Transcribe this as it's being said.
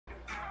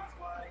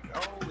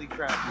Holy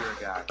crap, you're a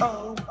guy.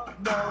 Oh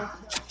no,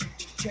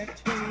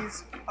 check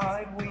please,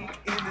 I'm weak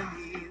in the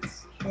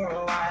knees. For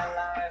a while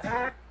I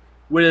had.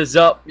 What is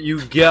up,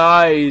 you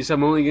guys?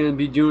 I'm only going to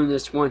be doing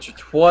this once or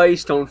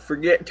twice. Don't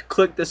forget to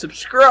click the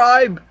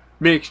subscribe.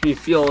 Makes me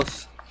feel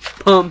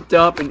pumped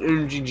up and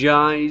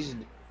energized.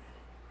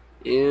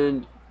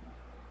 And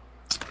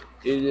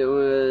it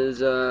was,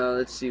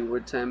 let's see,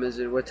 what time is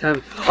it? What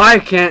time? I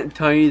can't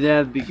tell you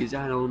that because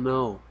I don't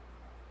know.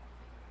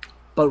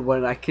 But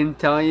what I can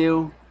tell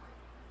you,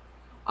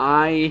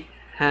 I'll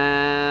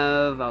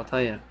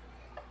tell you.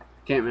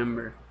 Can't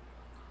remember.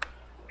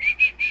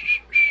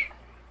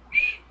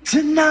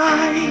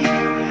 Tonight,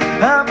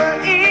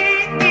 I'ma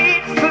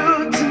eat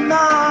food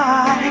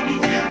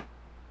tonight.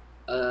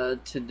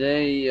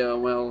 Today,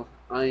 well,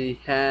 I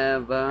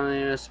have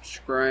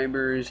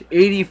subscribers,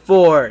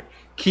 84.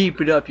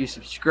 Keep it up, you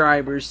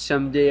subscribers.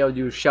 Someday I'll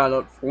do a shout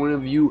out for one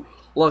of you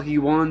lucky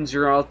ones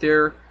who are out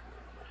there.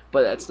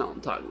 But that's not what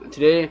I'm talking about.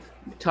 Today,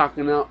 I'm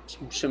talking about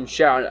some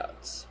shout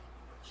outs.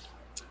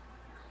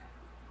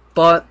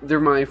 But they're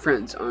my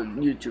friends on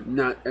YouTube,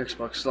 not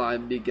Xbox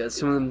Live, because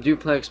some of them do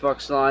play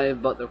Xbox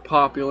Live, but they're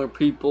popular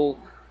people.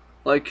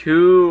 Like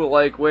who,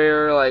 like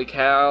where, like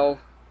how,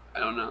 I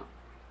don't know.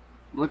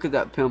 Look at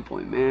that pimple,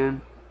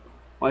 man.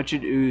 Watch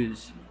it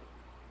ooze.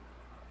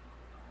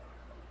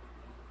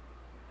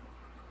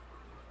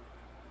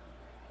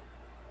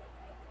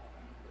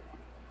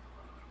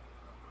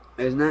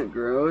 Isn't that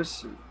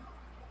gross?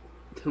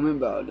 Tell me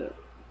about it.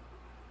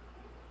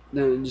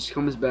 Then it just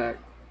comes back.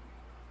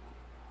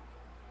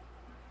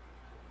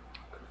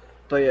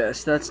 But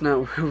yes, that's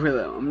not where we're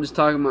at. I'm just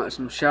talking about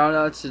some shout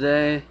outs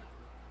today.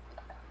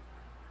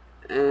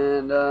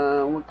 And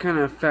what kind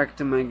of effect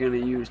am I going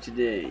to use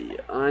today?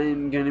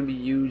 I'm going to be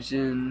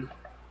using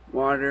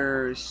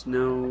water,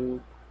 snow,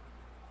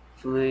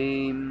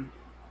 flame.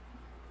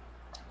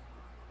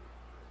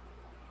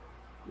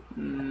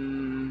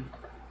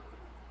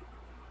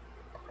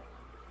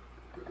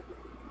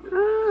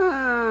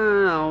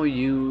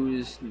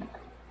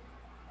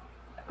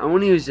 I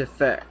want to use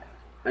effect.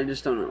 I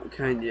just don't know what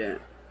kind yet.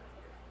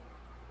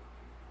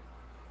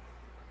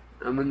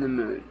 I'm in the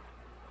mood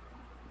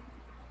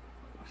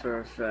for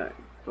effect,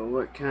 but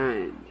what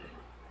kind?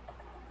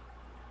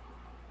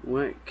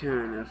 What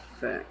kind of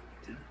effect?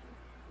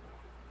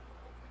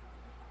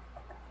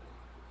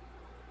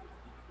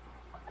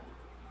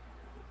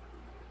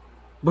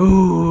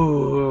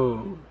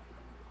 Boo!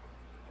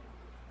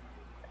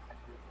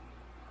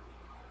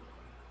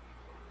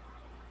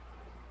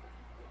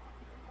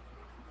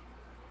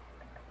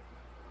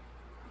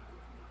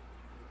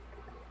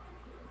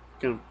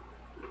 Gonna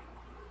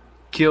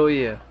kill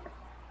you.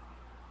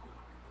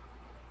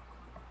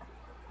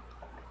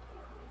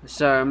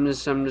 Sorry, I'm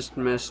just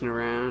messing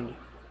around.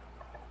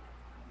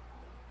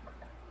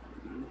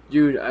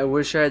 Dude, I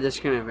wish I had this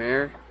kind of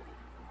hair.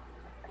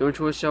 Don't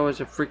you wish I was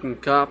a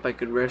freaking cop? I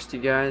could arrest you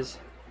guys.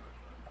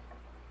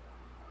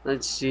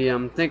 Let's see,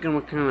 I'm thinking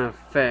what kind of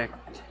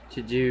effect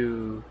to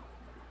do.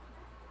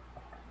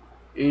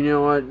 You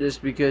know what,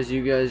 just because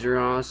you guys are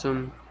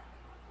awesome,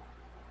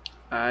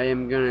 I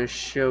am gonna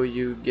show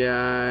you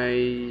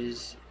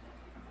guys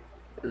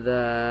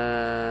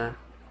the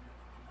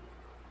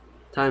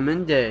time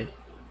and day.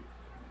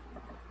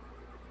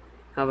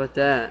 How about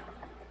that?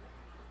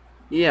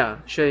 Yeah,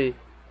 show you.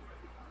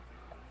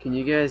 Can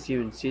you guys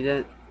even see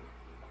that?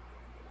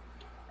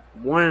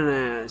 One and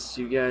a ass,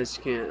 you guys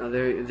can't. Oh,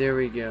 there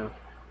we go.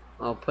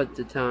 I'll put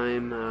the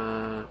time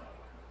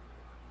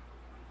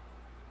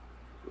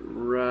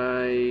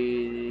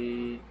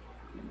right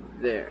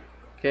there.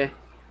 Okay,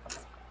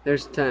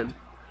 there's the time.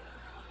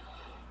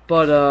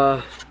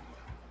 But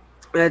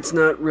that's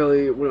not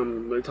really what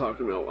I'm gonna be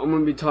talking about. I'm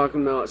gonna be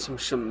talking about some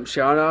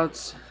shout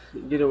outs.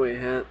 Getaway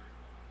hat.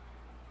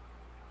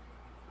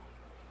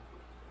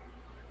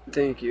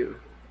 Thank you.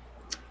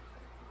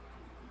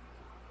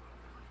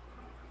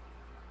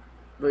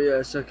 But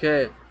yes,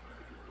 okay.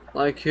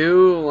 Like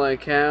who,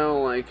 like how,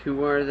 like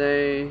who are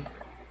they?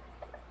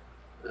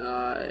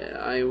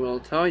 I will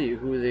tell you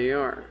who they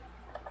are.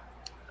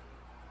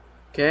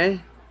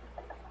 Okay?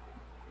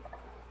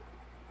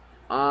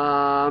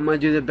 I'm gonna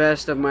do the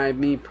best of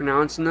me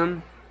pronouncing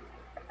them.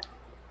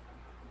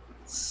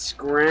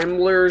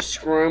 Scrambler.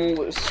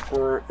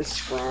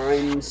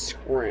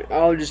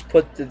 I'll just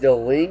put the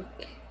link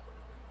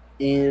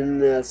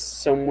in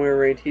somewhere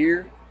right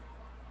here.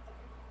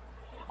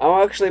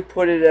 I'll actually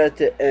put it at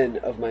the end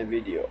of my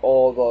video.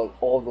 All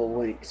the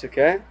links,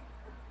 okay?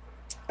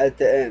 At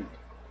the end.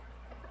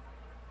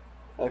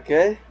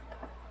 Okay?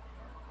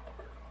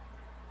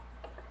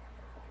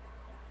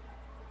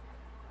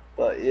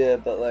 But yeah,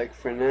 but like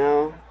for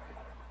now,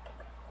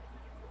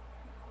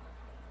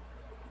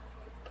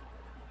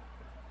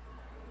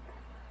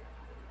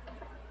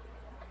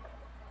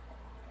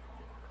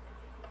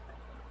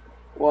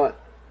 what?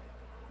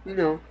 You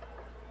know.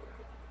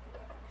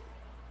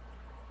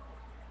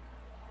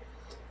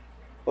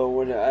 But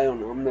what, I don't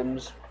know, I'm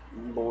just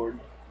bored.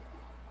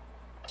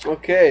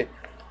 Okay.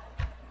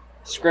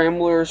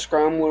 Scrambler,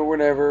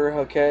 whatever,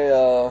 okay,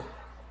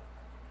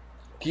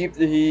 Keep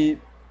the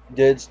Heat,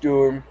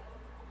 DeStorm.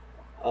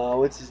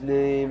 What's his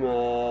name?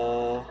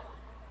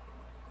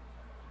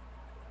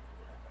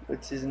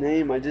 What's his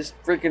name? I just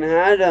freaking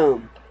had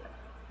him.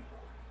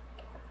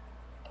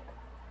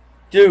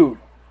 Dude,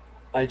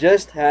 I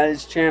just had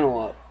his channel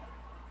up.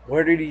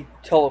 Where did he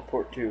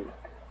teleport to?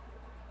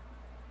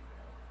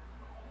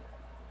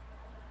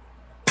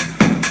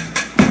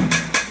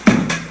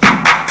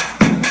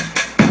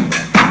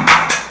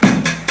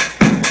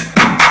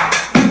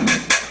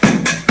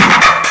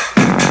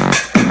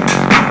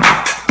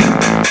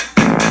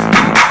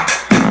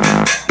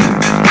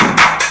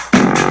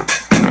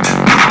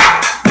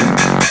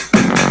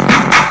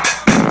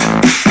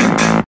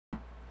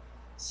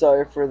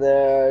 Sorry for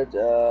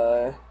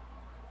that.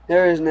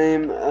 Here's his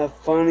name,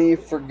 Funny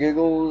for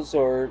Giggles,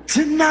 or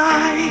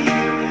Tonight,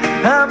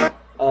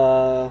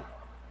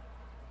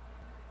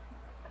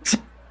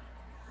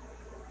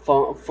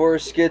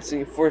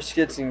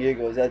 Forskits and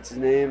Giggles. That's his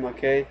name.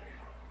 Okay,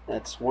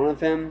 that's one of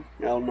him.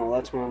 I don't know.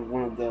 That's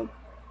one of the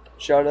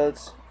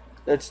shoutouts.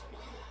 That's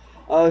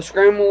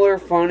Scrambler,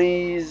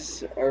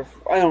 funnyz, or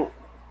I don't.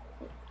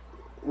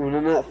 No,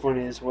 not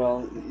funny as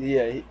well.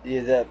 Yeah,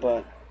 that.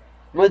 But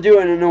I'm gonna do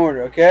it in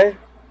order. Okay.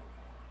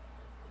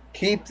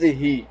 Keep the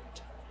Heat,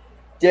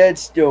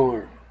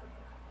 DeStorm,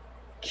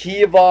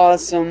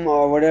 keyofawesome,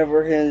 or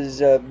whatever his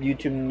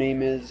YouTube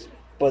name is,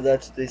 but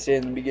that's what they say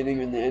in the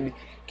beginning and the end.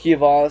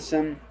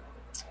 Keyofawesome.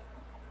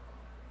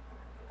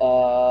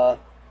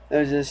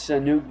 There's this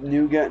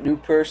new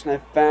person I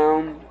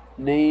found.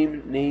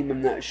 Name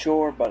I'm not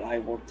sure, but I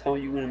will tell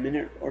you in a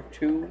minute or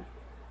two.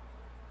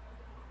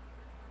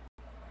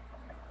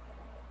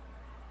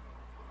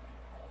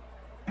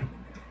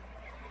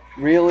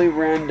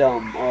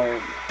 ReallyRandumb,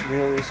 or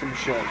really some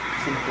shit,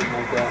 something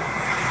like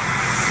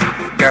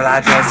that. girl,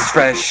 I dress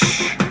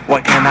fresh.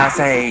 What can I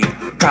say?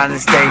 Trying to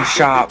stay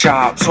sharp.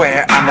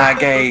 Swear I'm not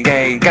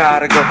gay.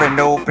 Got a girlfriend,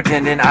 no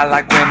pretending I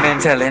like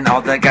women. Telling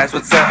all the guys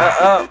what's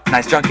up.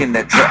 Nice junk in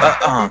the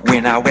trunk.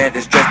 When I wear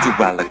this dress, do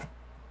I look?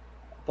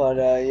 But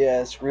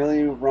yeah, it's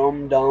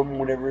ReallyRandumb,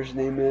 whatever his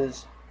name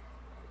is.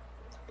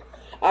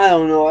 I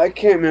don't know. I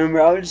can't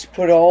remember. I would just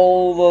put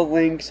all the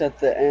links at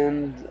the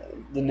end,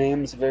 the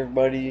names of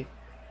everybody,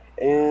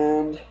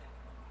 and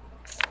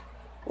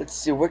let's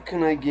see. What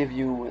can I give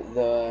you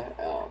the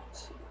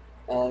out?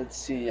 Let's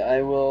see.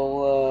 I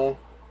will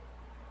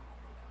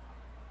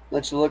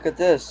let you look at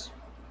this.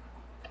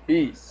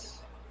 Peace.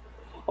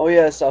 Oh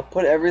yes, I'll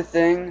put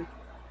everything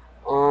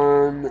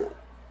on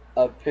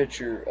a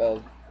picture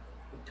of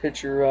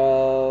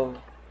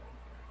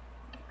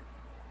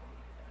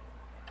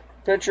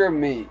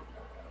me.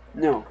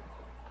 No.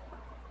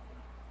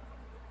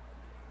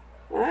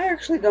 I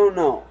actually don't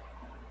know.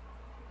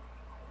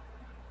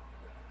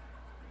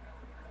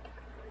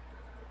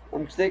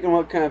 I'm thinking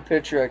what kind of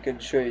picture I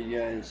could show you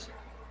guys.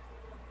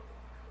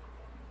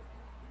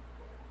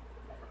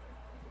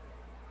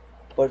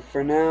 But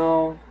for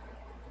now,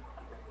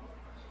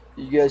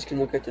 you guys can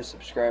look at the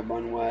subscribe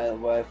button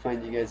while I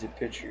find you guys a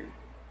picture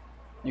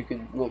you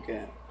can look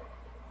at.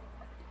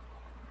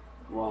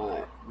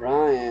 Why,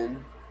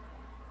 Ryan.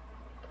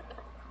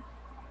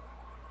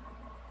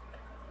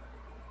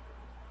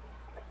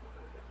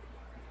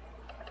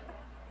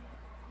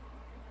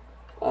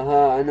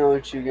 I know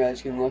what you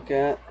guys can look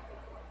at.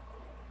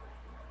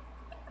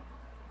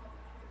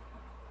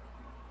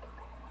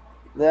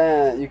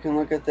 That, you can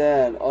look at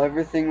that.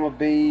 Everything will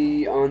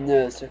be on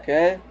this,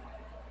 okay?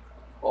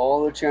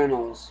 All the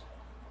channels.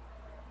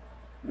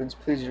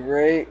 Please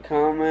rate,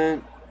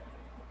 comment,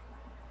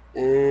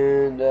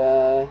 and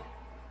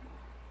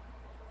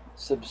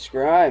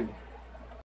subscribe.